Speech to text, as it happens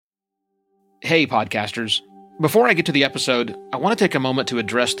Hey, podcasters. Before I get to the episode, I want to take a moment to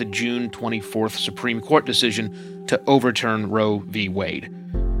address the June 24th Supreme Court decision to overturn Roe v. Wade.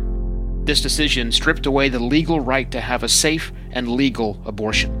 This decision stripped away the legal right to have a safe and legal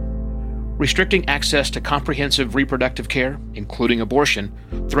abortion. Restricting access to comprehensive reproductive care, including abortion,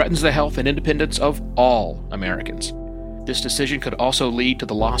 threatens the health and independence of all Americans. This decision could also lead to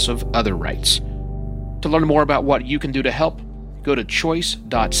the loss of other rights. To learn more about what you can do to help, go to choice.crd.co.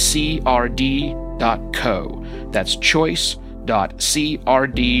 That's choice.crd.co.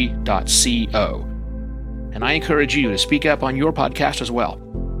 And I encourage you to speak up on your podcast as well.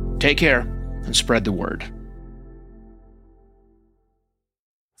 Take care and spread the word.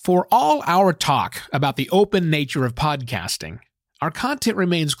 For all our talk about the open nature of podcasting, our content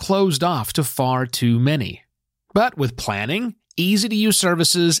remains closed off to far too many. But with planning, easy-to-use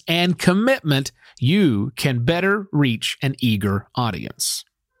services, and commitment, you can better reach an eager audience.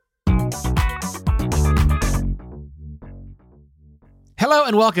 Hello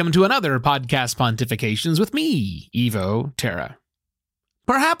and welcome to another Podcast Pontifications with me, Evo Terra.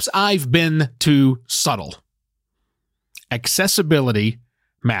 Perhaps I've been too subtle. Accessibility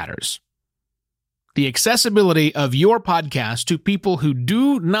matters. The accessibility of your podcast to people who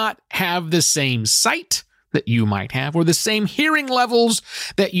do not have the same sight that you might have or the same hearing levels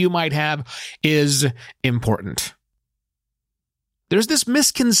that you might have is important. There's this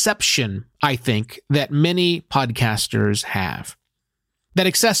misconception, I think, that many podcasters have, that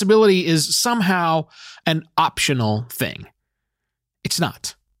accessibility is somehow an optional thing. It's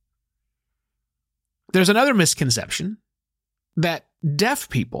not. There's another misconception that deaf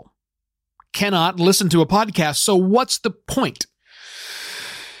people cannot listen to a podcast, so what's the point?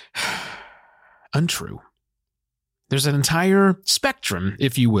 Untrue. There's an entire spectrum,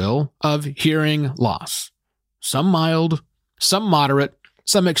 if you will, of hearing loss. Some mild, some moderate,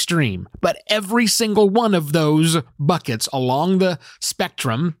 some extreme. But every single one of those buckets along the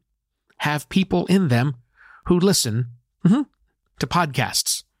spectrum have people in them who listen to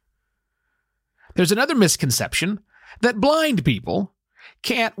podcasts. There's another misconception that blind people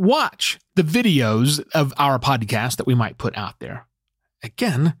can't watch the videos of our podcast that we might put out there.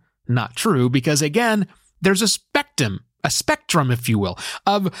 Again, not true, because again, there's a spectrum, if you will,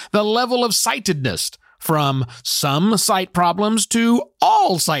 of the level of sightedness from some sight problems to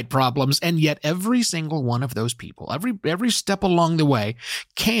all sight problems, and yet every single one of those people, every step along the way,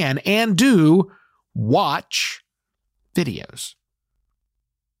 can and do watch videos.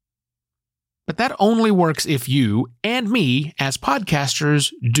 But that only works if you and me, as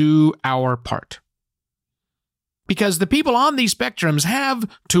podcasters, do our part. Because the people on these spectrums have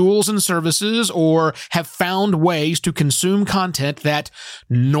tools and services or have found ways to consume content that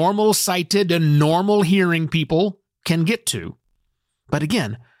normal sighted and normal hearing people can get to. But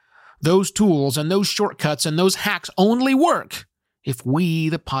again, those tools and those shortcuts and those hacks only work if we,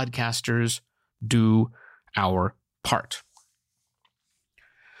 the podcasters, do our part.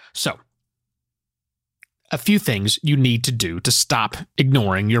 So, a few things you need to do to stop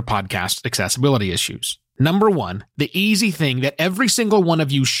ignoring your podcast accessibility issues. Number one, the easy thing that every single one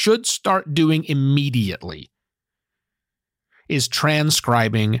of you should start doing immediately is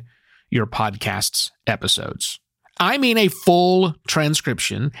transcribing your podcast's episodes. I mean a full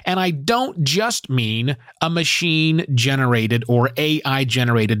transcription, and I don't just mean a machine-generated or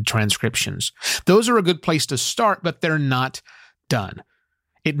AI-generated transcriptions. Those are a good place to start, but they're not done.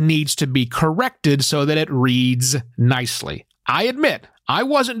 It needs to be corrected so that it reads nicely. I admit, I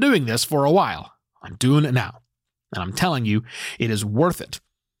wasn't doing this for a while. I'm doing it now, and I'm telling you, it is worth it.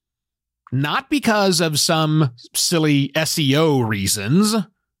 Not because of some silly SEO reasons,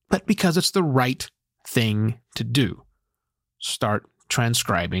 but because it's the right thing to do. Start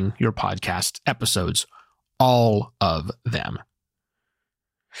transcribing your podcast episodes, all of them.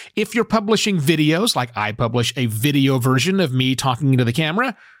 If you're publishing videos, like I publish a video version of me talking into the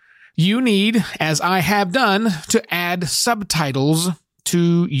camera, you need, as I have done, to add subtitles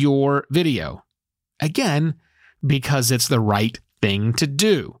to your video. Again, because it's the right thing to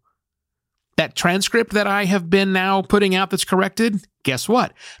do. That transcript that I have been now putting out that's corrected, guess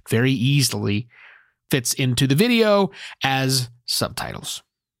what? Very easily fits into the video as subtitles.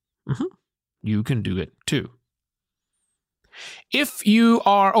 You can do it too. If you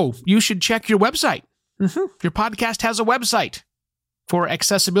are, you should check your website. Your podcast has a website. For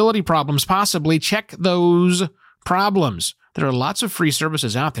accessibility problems, possibly check those problems. There are lots of free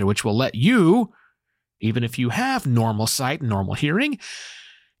services out there which will let you, even if you have normal sight and normal hearing,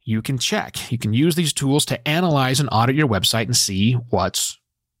 you can check. You can use these tools to analyze and audit your website and see what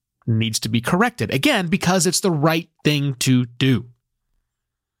needs to be corrected. Again, because it's the right thing to do.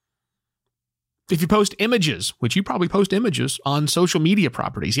 If you post images, which you probably post images on social media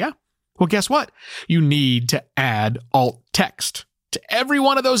properties, yeah? Well, guess what? You need to add alt text to every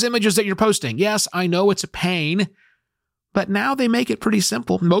one of those images that you're posting. Yes, I know it's a pain, but now they make it pretty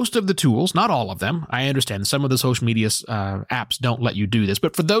simple. Most of the tools, not all of them, I understand some of the social media apps don't let you do this,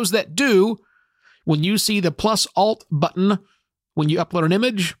 but for those that do, when you see the plus alt button, when you upload an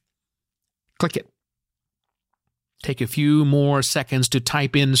image, click it. Take a few more seconds to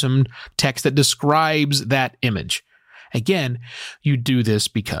type in some text that describes that image. Again, you do this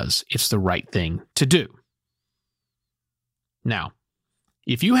because it's the right thing to do. Now,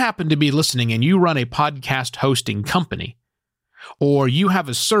 if you happen to be listening and you run a podcast hosting company, or you have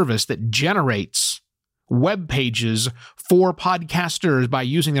a service that generates web pages for podcasters by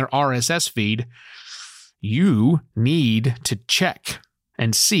using their RSS feed, you need to check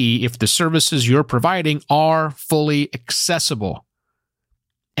and see if the services you're providing are fully accessible.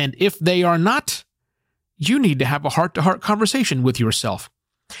 And if they are not, you need to have a heart-to-heart conversation with yourself,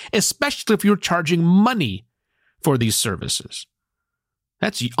 especially if you're charging money for these services.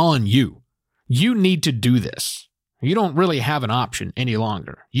 That's on you. You need to do this. You don't really have an option any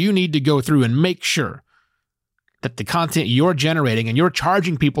longer. You need to go through and make sure that the content you're generating and you're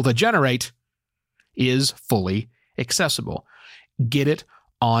charging people to generate is fully accessible. Get it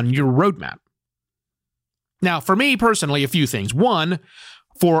on your roadmap. Now, for me personally, a few things. One,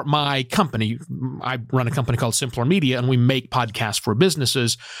 for my company, I run a company called Simpler Media, and we make podcasts for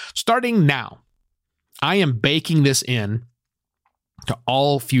businesses. Starting now, I am baking this in to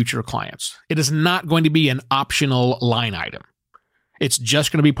all future clients. It is not going to be an optional line item. It's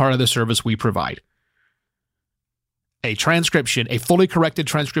just going to be part of the service we provide. A transcription, a fully corrected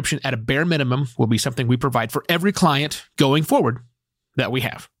transcription at a bare minimum, will be something we provide for every client going forward that we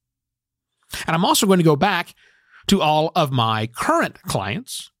have. And I'm also going to go back to all of my current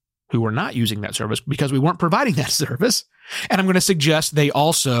clients who were not using that service because we weren't providing that service. And I'm going to suggest they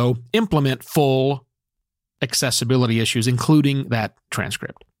also implement full accessibility issues, including that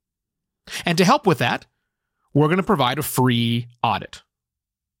transcript. And to help with that, we're going to provide a free audit.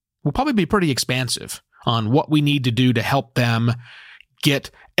 We'll probably be pretty expansive on what we need to do to help them get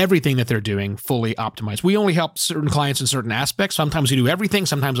everything that they're doing fully optimized. We only help certain clients in certain aspects. Sometimes we do everything,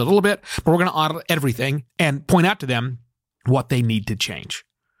 sometimes a little bit, but we're going to audit everything and point out to them what they need to change.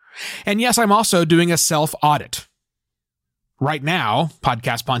 And yes, I'm also doing a self-audit. Right now,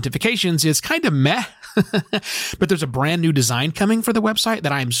 Podcast Pontifications is kind of meh, but there's a brand new design coming for the website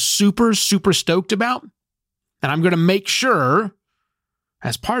that I'm super, super stoked about. And I'm going to make sure,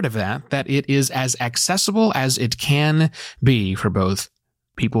 as part of that, that it is as accessible as it can be for both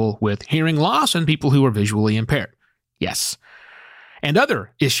people with hearing loss and people who are visually impaired. Yes. And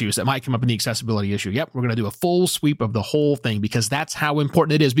other issues that might come up in the accessibility issue. Yep, we're going to do a full sweep of the whole thing because that's how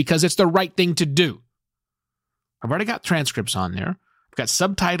important it is, because it's the right thing to do. I've already got transcripts on there. I've got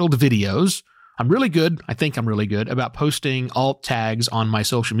subtitled videos. I'm really good. I think I'm really good about posting alt tags on my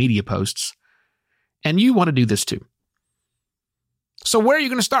social media posts. And you want to do this too. So where are you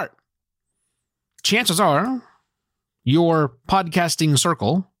going to start? Chances are your podcasting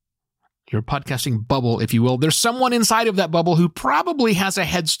circle, your podcasting bubble, if you will, there's someone inside of that bubble who probably has a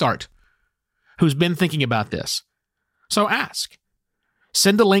head start, who's been thinking about this. So ask.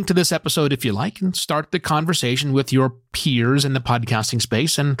 Send a link to this episode if you like and start the conversation with your peers in the podcasting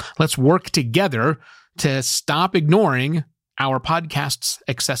space, and let's work together to stop ignoring our podcast's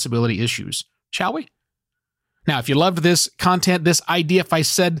accessibility issues, shall we? Now, if you loved this content, this idea, if I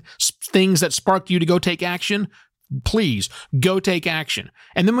said things that sparked you to go take action, please go take action.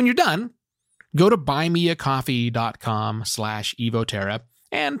 And then when you're done, go to buymeacoffee.com/evoterra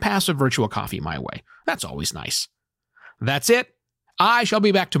and pass a virtual coffee my way. That's always nice. That's it. I shall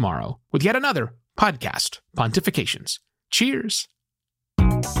be back tomorrow with yet another Podcast Pontifications. Cheers.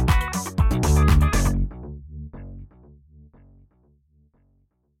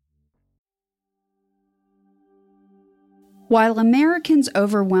 While Americans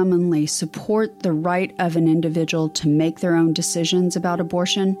overwhelmingly support the right of an individual to make their own decisions about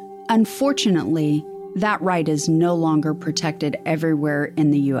abortion, unfortunately, that right is no longer protected everywhere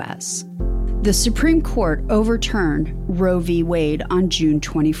in the U.S. The Supreme Court overturned Roe v. Wade on June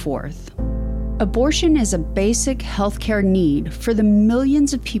 24th. Abortion is a basic healthcare need for the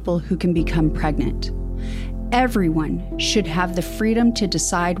millions of people who can become pregnant. Everyone should have the freedom to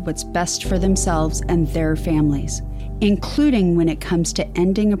decide what's best for themselves and their families, including when it comes to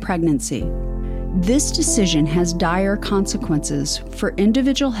ending a pregnancy. This decision has dire consequences for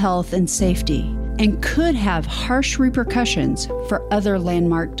individual health and safety and could have harsh repercussions for other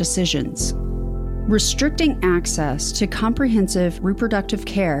landmark decisions. Restricting access to comprehensive reproductive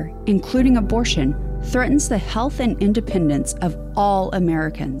care, including abortion, threatens the health and independence of all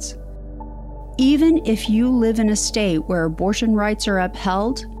Americans. Even if you live in a state where abortion rights are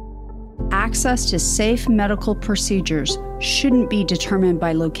upheld, access to safe medical procedures shouldn't be determined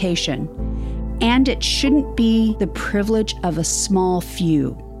by location, and it shouldn't be the privilege of a small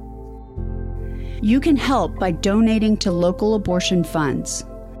few. You can help by donating to local abortion funds.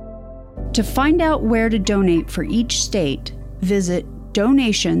 To find out where to donate for each state, visit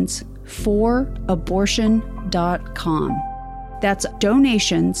donationsforabortion.com. That's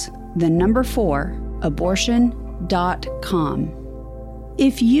donations, the number 4, abortion.com.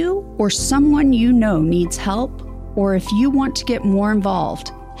 If you or someone you know needs help, or if you want to get more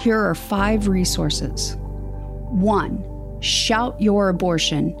involved, here are 5 resources. 1. Shout Your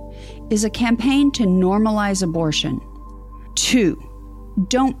Abortion is a campaign to normalize abortion. 2.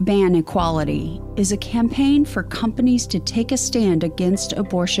 Don't Ban Equality is a campaign for companies to take a stand against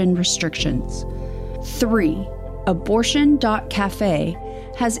abortion restrictions. 3. Abortion.cafe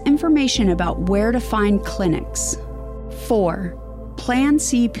has information about where to find clinics. 4.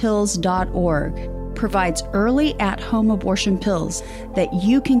 PlanCpills.org provides early at-home abortion pills that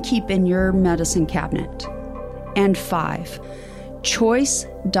you can keep in your medicine cabinet. And 5.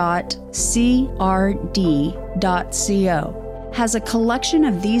 Choice.crd.co has a collection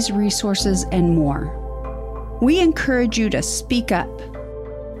of these resources and more. We encourage you to speak up,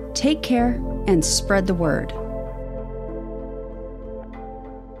 take care, and spread the word.